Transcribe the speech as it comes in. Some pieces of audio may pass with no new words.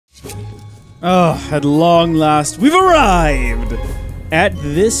Oh, at long last, we've arrived at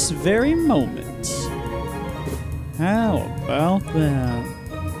this very moment. How about that?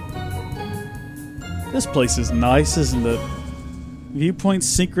 This place is nice, isn't it? Viewpoints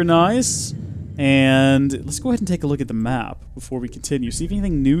synchronized. And let's go ahead and take a look at the map before we continue. See if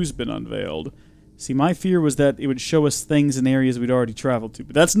anything new's been unveiled. See, my fear was that it would show us things in areas we'd already traveled to,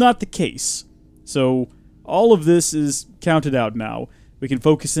 but that's not the case. So, all of this is counted out now. We can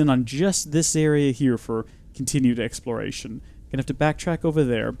focus in on just this area here for continued exploration. Gonna have to backtrack over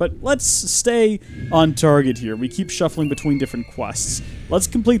there, but let's stay on target here. We keep shuffling between different quests. Let's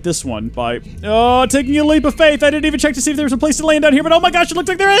complete this one by, taking a leap of faith. I didn't even check to see if there was a place to land down here, but oh my gosh, it looks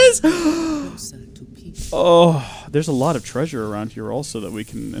like there is! Oh, there's a lot of treasure around here also that we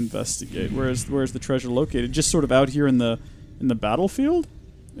can investigate. Where's the treasure located? Just sort of out here in the battlefield?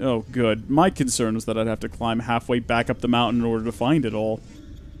 Oh, good. My concern was that I'd have to climb halfway back up the mountain in order to find it all.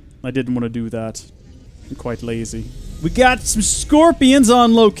 I didn't want to do that. I'm quite lazy. We got some scorpions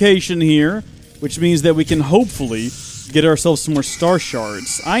on location here, which means that we can hopefully get ourselves some more star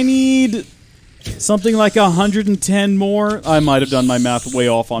shards. I need something like 110 more. I might have done my math way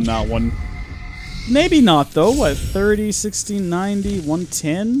off on that one. Maybe not, though. What, 30, 60, 90,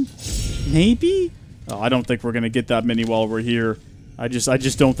 110? Maybe? Oh, I don't think we're going to get that many while we're here. I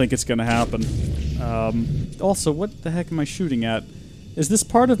just don't think it's going to happen. Also, what the heck am I shooting at? Is this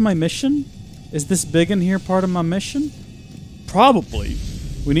part of my mission? Is this big in here part of my mission? Probably.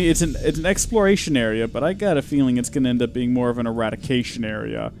 It's an exploration area, but I got a feeling it's going to end up being more of an eradication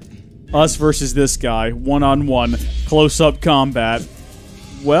area. Us versus this guy, one-on-one, close-up combat.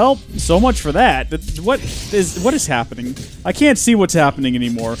 Well, so much for that. What is happening? I can't see what's happening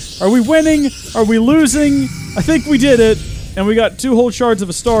anymore. Are we winning? Are we losing? I think we did it, and we got 2 whole shards of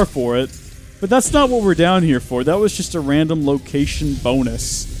a star for it. But that's not what we're down here for. That was just a random location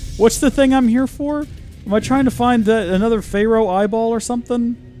bonus. What's the thing I'm here for? Am I trying to find another Pharaoh eyeball or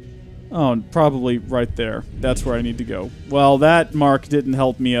something? Oh, probably right there. That's where I need to go. Well, that mark didn't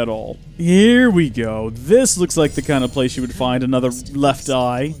help me at all. Here we go. This looks like the kind of place you would find another left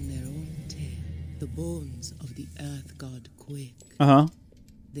eye. The bones of the earth god quake. Uh-huh.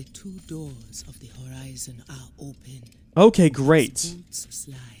 The 2 doors of the horizon are open. Okay, great. His bolts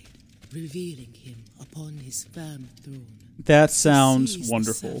slide, revealing him upon his firm throne. That sounds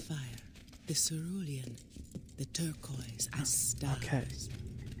wonderful. The sapphire, the cerulean, the turquoise as stars. Okay.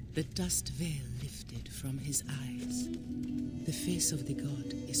 The dust veil lifted from his eyes. The face of the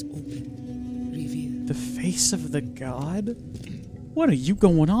god is open, revealed. The face of the god? What are you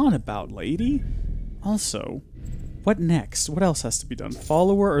going on about, lady? Also, what next? What else has to be done?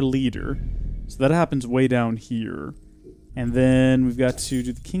 Follower or leader? So that happens way down here. And then we've got to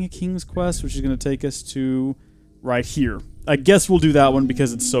do the King of Kings quest, which is going to take us to right here. I guess we'll do that one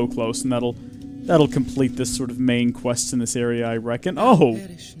because it's so close, and that'll complete this sort of main quest in this area, I reckon. Oh!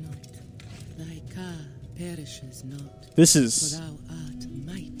 Perish not, thy car perishes not. This is... For thou art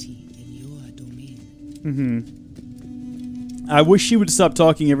mighty in your domain. Mm-hmm. I wish she would stop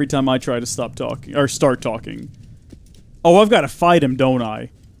talking every time I try to stop talking, or start talking. Oh, I've got to fight him, don't I?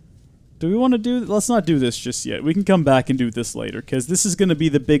 Do we want to do... Let's not do this just yet. We can come back and do this later, because this is going to be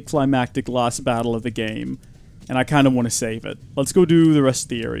the big climactic last battle of the game. And I kind of want to save it. Let's go do the rest of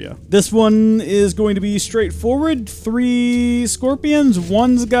the area. This one is going to be straightforward. 3 scorpions.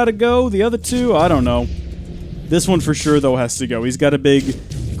 One's got to go. The other 2, I don't know. This one for sure, though, has to go. He's got a big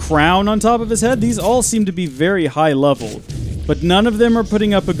crown on top of his head. These all seem to be very high level. But none of them are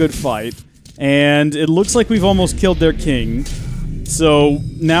putting up a good fight. And it looks like we've almost killed their king. So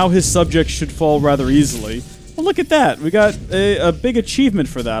now his subjects should fall rather easily. Well, look at that. We got a big achievement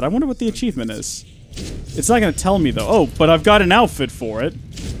for that. I wonder what the achievement is. It's not going to tell me, though. Oh, but I've got an outfit for it.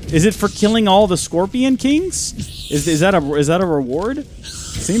 Is it for killing all the Scorpion Kings? Is that a reward?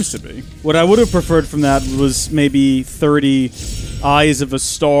 Seems to be. What I would have preferred from that was maybe 30 eyes of a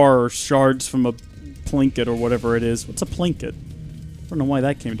star or shards from a plinket or whatever it is. What's a plinket? I don't know why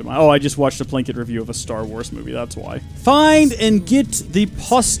that came to mind. Oh, I just watched a plinket review of a Star Wars movie, that's why. Find and get the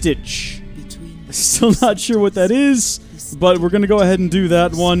postage. Still not sure what that is, but we're gonna go ahead and do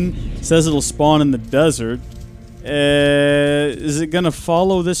that one. It says it'll spawn in the desert. Is it gonna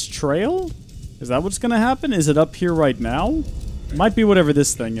follow this trail? Is that what's gonna happen? Is it up here right now? Might be whatever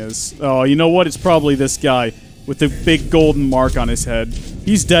this thing is. Oh, you know what? It's probably this guy with the big golden mark on his head.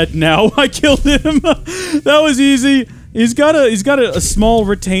 He's dead now. I killed him. That was easy. He's got a small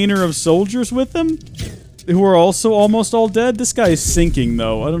retainer of soldiers with him who are also almost all dead. This guy is sinking,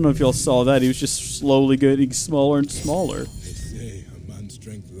 though. I don't know if y'all saw that. He was just slowly getting smaller and smaller.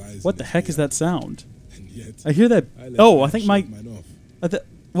 What the heck is that sound? I hear that. Oh, I think my...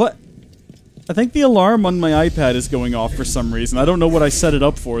 What? I think the alarm on my iPad is going off for some reason. I don't know what I set it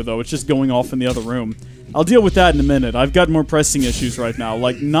up for, though. It's just going off in the other room. I'll deal with that in a minute. I've got more pressing issues right now,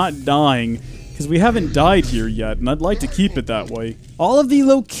 like not dying, because we haven't died here yet, and I'd like to keep it that way. All of the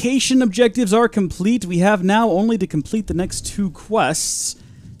location objectives are complete. We have now only to complete the next 2 quests,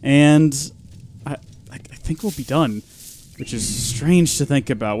 and I think we'll be done, which is strange to think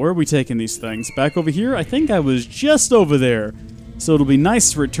about. Where are we taking these things? Back over here? I think I was just over there. So it'll be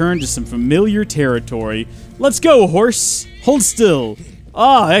nice to return to some familiar territory. Let's go, horse! Hold still!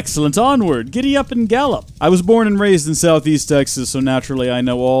 Ah, excellent, onward! Giddy up and gallop! I was born and raised in Southeast Texas, so naturally I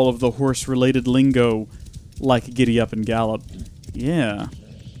know all of the horse-related lingo, like giddy up and gallop. Yeah.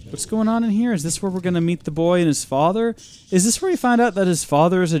 What's going on in here? Is this where we're gonna meet the boy and his father? Is this where we find out that his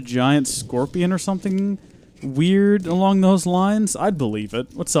father is a giant scorpion or something weird along those lines? I'd believe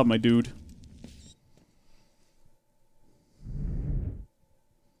it. What's up, my dude?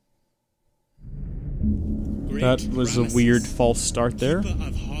 That was a weird false start there.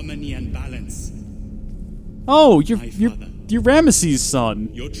 Of harmony and balance. Oh, you're Ramesses' son.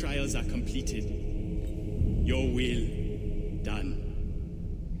 Your trials are completed. Your will done.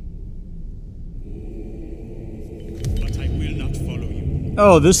 But I will not follow you.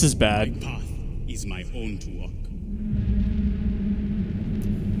 Oh, this is bad. My path is my own to walk.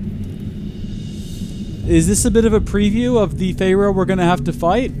 Is this a bit of a preview of the Pharaoh we're gonna have to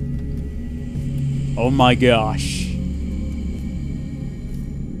fight? Oh my gosh.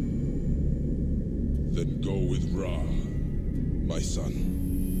 Then go with Ra, my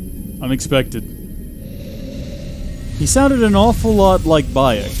son. Unexpected. He sounded an awful lot like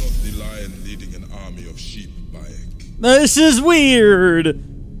Bayek. The lion leading an army of sheep, Bayek. This is weird!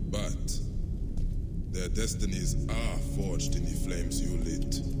 But their destinies are forged in the flames you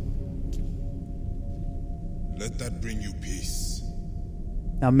lit. Let that bring you peace.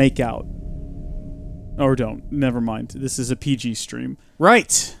 Now make out. Or don't. Never mind. This is a PG stream.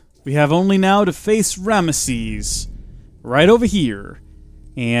 Right! We have only now to face Ramesses. Right over here.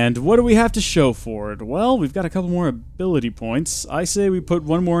 And what do we have to show for it? Well, we've got a couple more ability points. I say we put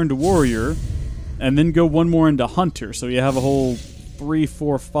 1 more into Warrior, and then go 1 more into Hunter, so you have a whole 3,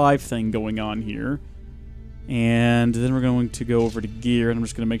 4, 5 thing going on here. And then we're going to go over to gear, and I'm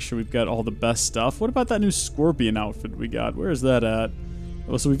just going to make sure we've got all the best stuff. What about that new Scorpion outfit we got? Where is that at?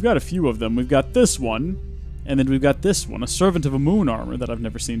 Oh, so we've got a few of them. We've got this one, and then we've got this one, a Servant of a Moon armor that I've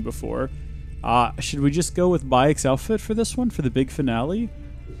never seen before. Should we just go with Bayek's outfit for this one, for the big finale?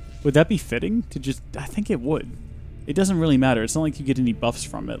 Would that be fitting to just... I think it would. It doesn't really matter. It's not like you get any buffs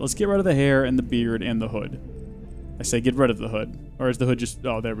from it. Let's get rid of the hair and the beard and the hood. I say get rid of the hood. Or is the hood just...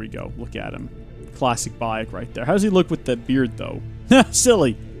 Oh, there we go. Look at him. Classic Bayek right there. How does he look with the beard, though?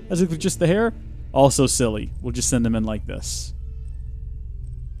 Silly. Does he look with just the hair? Also silly. We'll just send him in like this.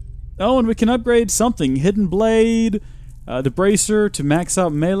 Oh, and we can upgrade something. Hidden Blade, the Bracer to max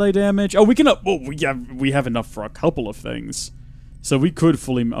out melee damage. Oh, we can up... Oh, we have enough for a couple of things. So we could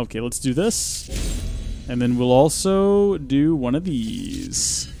fully... Okay, let's do this. And then we'll also do one of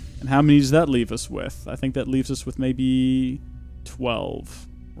these. And how many does that leave us with? I think that leaves us with maybe 12.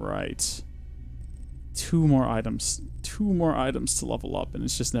 Right. 2 more items. 2 more items to level up, and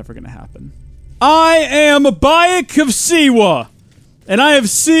it's just never going to happen. I am Bayek of Siwa! And I have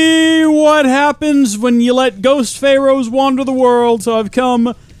seen what happens when you let ghost pharaohs wander the world, so I've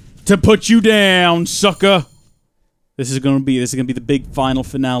come to put you down, sucker. This is gonna be the big final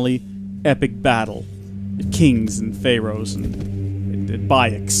finale, epic battle. Kings and pharaohs and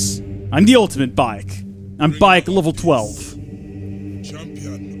Bayeks. I'm the ultimate Bayek. I'm Bayek level 12.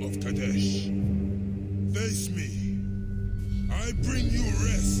 Champion of Kadesh. Face me. I bring you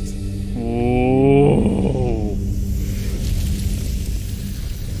rest. Oh.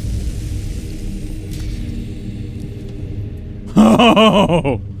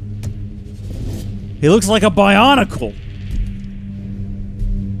 Oh! He looks like a Bionicle.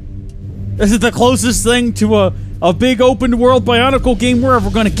 This is the closest thing to a big open world Bionicle game we're ever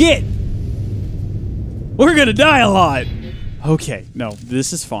gonna get. We're gonna die a lot. Okay, no,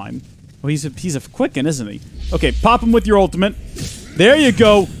 this is fine. Well, he's a quicken, isn't he? Okay, pop him with your ultimate. There you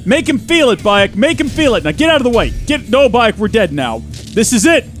go. Make him feel it, Bayek. Make him feel it. Now get out of the way. No, Bayek, we're dead now. This is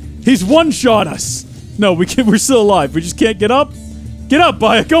it. He's one-shot us. No, we're still alive. We just can't get up. Get up,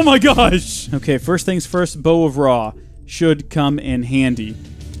 Bayek. Oh my gosh. Okay, first things first, Bow of Ra should come in handy.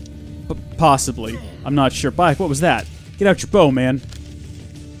 Possibly. I'm not sure. Bayek, what was that? Get out your bow, man.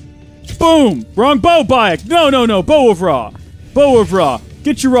 Boom! Wrong bow, Bayek. No. Bow of Ra. Bow of Ra.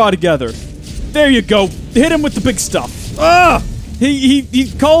 Get your Ra together. There you go. Hit him with the big stuff. Ah!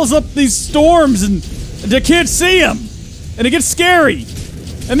 He calls up these storms and I can't see him. And it gets scary.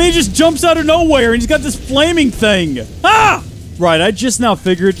 And then he just jumps out of nowhere, and he's got this flaming thing. Ah! Right, I just now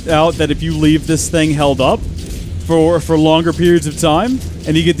figured out that if you leave this thing held up for longer periods of time,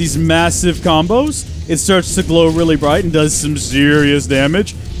 and you get these massive combos, it starts to glow really bright and does some serious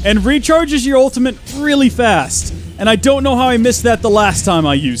damage, and recharges your ultimate really fast. And I don't know how I missed that the last time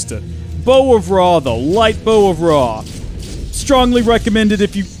I used it. Bow of Ra, though. Light Bow of Ra. Strongly recommended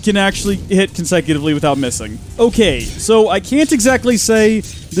if you can actually hit consecutively without missing. Okay, so I can't exactly say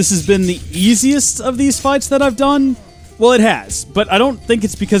this has been the easiest of these fights that I've done. Well, it has, but I don't think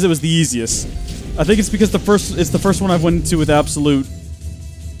it's because it was the easiest. I think it's because it's the first one I've went into with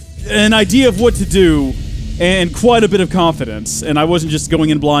an idea of what to do and quite a bit of confidence, and I wasn't just going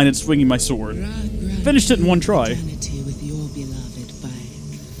in blind and swinging my sword. Finished it in one try. With your beloved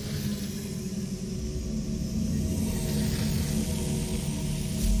Bayek.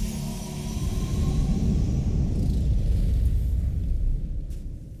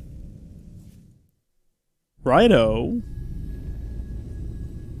 Righto.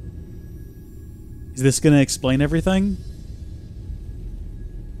 Is this gonna explain everything?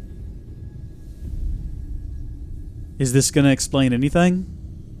 Is this gonna explain anything?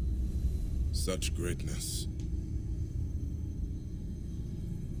 Such greatness.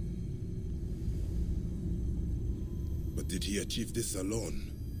 But did he achieve this alone?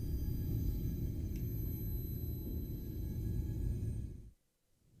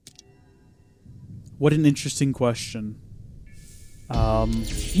 What an interesting question.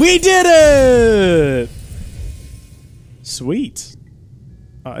 We did it! Sweet.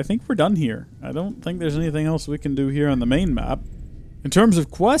 I think we're done here. I don't think there's anything else we can do here on the main map. In terms of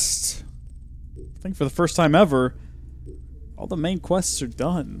quests, I think for the first time ever, all the main quests are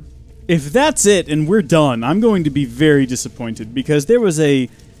done. If that's it and we're done, I'm going to be very disappointed because there was a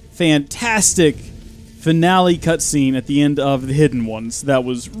fantastic finale cutscene at the end of the Hidden Ones that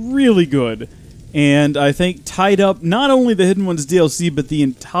was really good. And I think tied up not only the Hidden Ones DLC, but the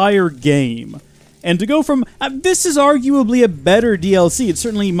entire game. And to go from... this is arguably a better DLC. It's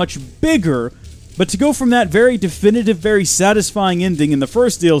certainly much bigger. But to go from that very definitive, very satisfying ending in the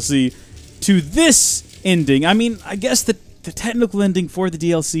first DLC to this ending... I mean, I guess the technical ending for the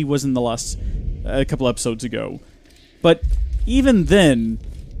DLC was in the last... a couple episodes ago. But even then...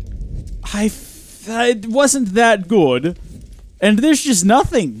 it wasn't that good. And there's just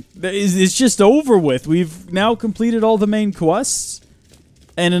nothing. It's just over with. We've now completed all the main quests.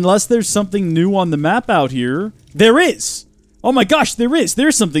 And unless there's something new on the map out here... There is! Oh my gosh, there is!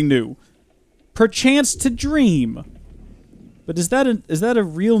 There's something new! Perchance to Dream. But is that a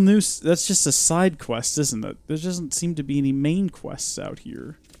real new... That's just a side quest, isn't it? There doesn't seem to be any main quests out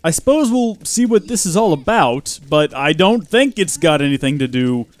here. I suppose we'll see what this is all about, but I don't think it's got anything to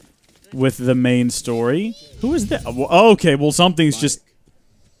do with the main story. Who is that? Okay, well something's just...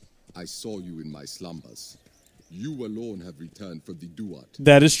 I saw you in my slumbers. You alone have returned from the Duat.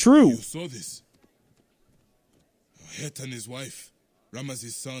 That is true. You saw this? Het and his wife,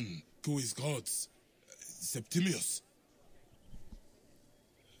 Ramesses' son, to his gods, Septimius.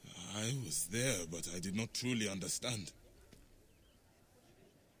 I was there, but I did not truly understand.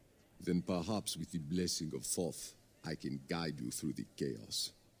 Then perhaps with the blessing of Thoth, I can guide you through the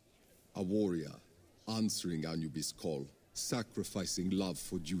chaos. A warrior, answering Anubis' call, sacrificing love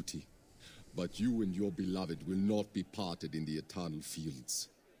for duty. But you and your beloved will not be parted in the eternal fields.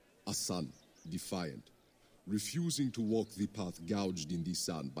 A son, defiant, refusing to walk the path gouged in the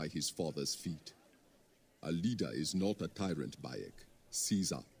sand by his father's feet. A leader is not a tyrant, Bayek.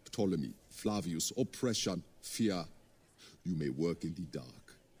 Caesar, Ptolemy, Flavius, oppression, fear. You may work in the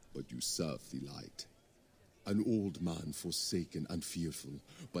dark, but you serve the light. An old man forsaken and fearful,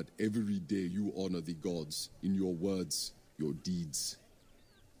 but every day you honor the gods in your words, your deeds.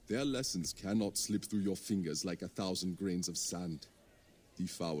 Their lessons cannot slip through your fingers like 1,000 grains of sand. The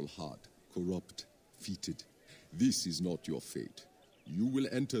foul heart, corrupt, fetid. This is not your fate. You will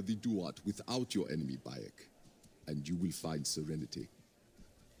enter the Duat without your enemy, Bayek, and you will find serenity.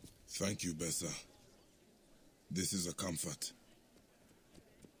 Thank you, Bessa. This is a comfort.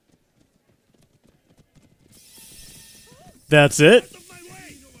 That's it?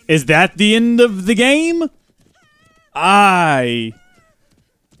 Is that the end of the game? I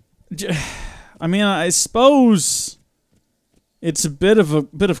mean, I suppose it's a bit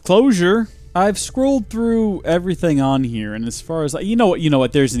of closure. I've scrolled through everything on here, and as far as you know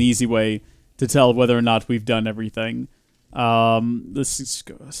what, there's an easy way to tell whether or not we've done everything. Let's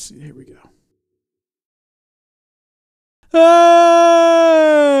go. Let's see. Here we go. Hey!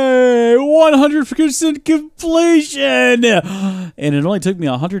 100% completion! and it only took me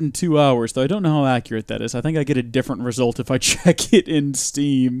 102 hours, though I don't know how accurate that is. I think I get a different result if I check it in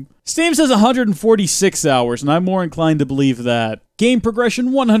Steam. Steam says 146 hours, and I'm more inclined to believe that. Game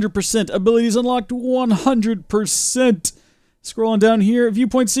progression 100%, abilities unlocked 100%. Scrolling down here,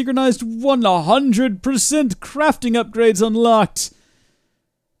 viewpoint synchronized 100%, crafting upgrades unlocked.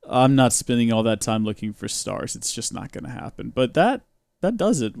 I'm not spending all that time looking for stars. It's just not going to happen. But that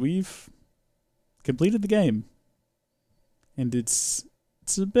does it. We've completed the game. And it's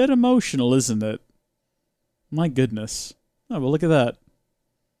a bit emotional, isn't it? My goodness. Oh, well, look at that.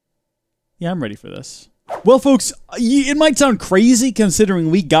 Yeah, I'm ready for this. Well, folks, it might sound crazy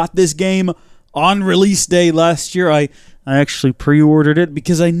considering we got this game on release day last year. I actually pre-ordered it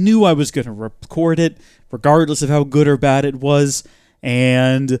because I knew I was going to record it, regardless of how good or bad it was.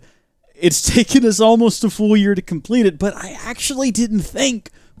 And it's taken us almost a full year to complete it, but I actually didn't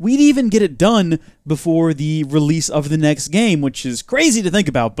think we'd even get it done before the release of the next game, which is crazy to think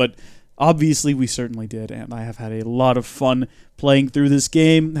about, but obviously we certainly did, and I have had a lot of fun playing through this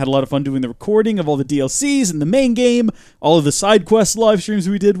game, had a lot of fun doing the recording of all the DLCs and the main game, all of the side quest live streams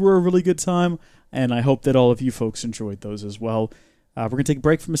we did were a really good time, and I hope that all of you folks enjoyed those as well. We're going to take a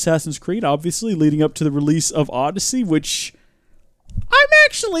break from Assassin's Creed, obviously, leading up to the release of Odyssey, which I'm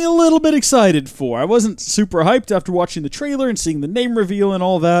actually a little bit excited for. I wasn't super hyped after watching the trailer and seeing the name reveal and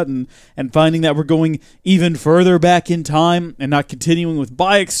all that, and finding that we're going even further back in time and not continuing with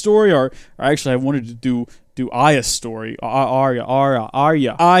Bayek's story, or actually I wanted to do Aya's story. Arya,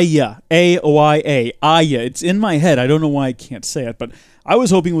 A-Y-A, Aya. It's in my head. I don't know why I can't say it, but I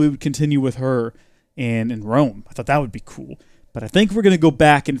was hoping we would continue with her in Rome. I thought that would be cool. But I think we're going to go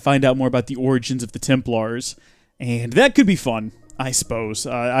back and find out more about the origins of the Templars, and that could be fun, I suppose.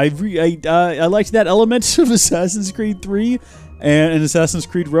 I liked that element of Assassin's Creed 3 and Assassin's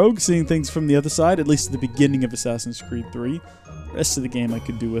Creed Rogue, seeing things from the other side, at least at the beginning of Assassin's Creed 3. The rest of the game I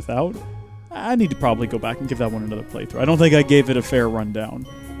could do without. I need to probably go back and give that one another playthrough. I don't think I gave it a fair rundown.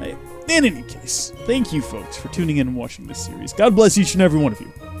 In any case, thank you folks for tuning in and watching this series. God bless each and every one of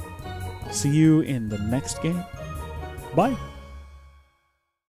you. I'll see you in the next game. Bye.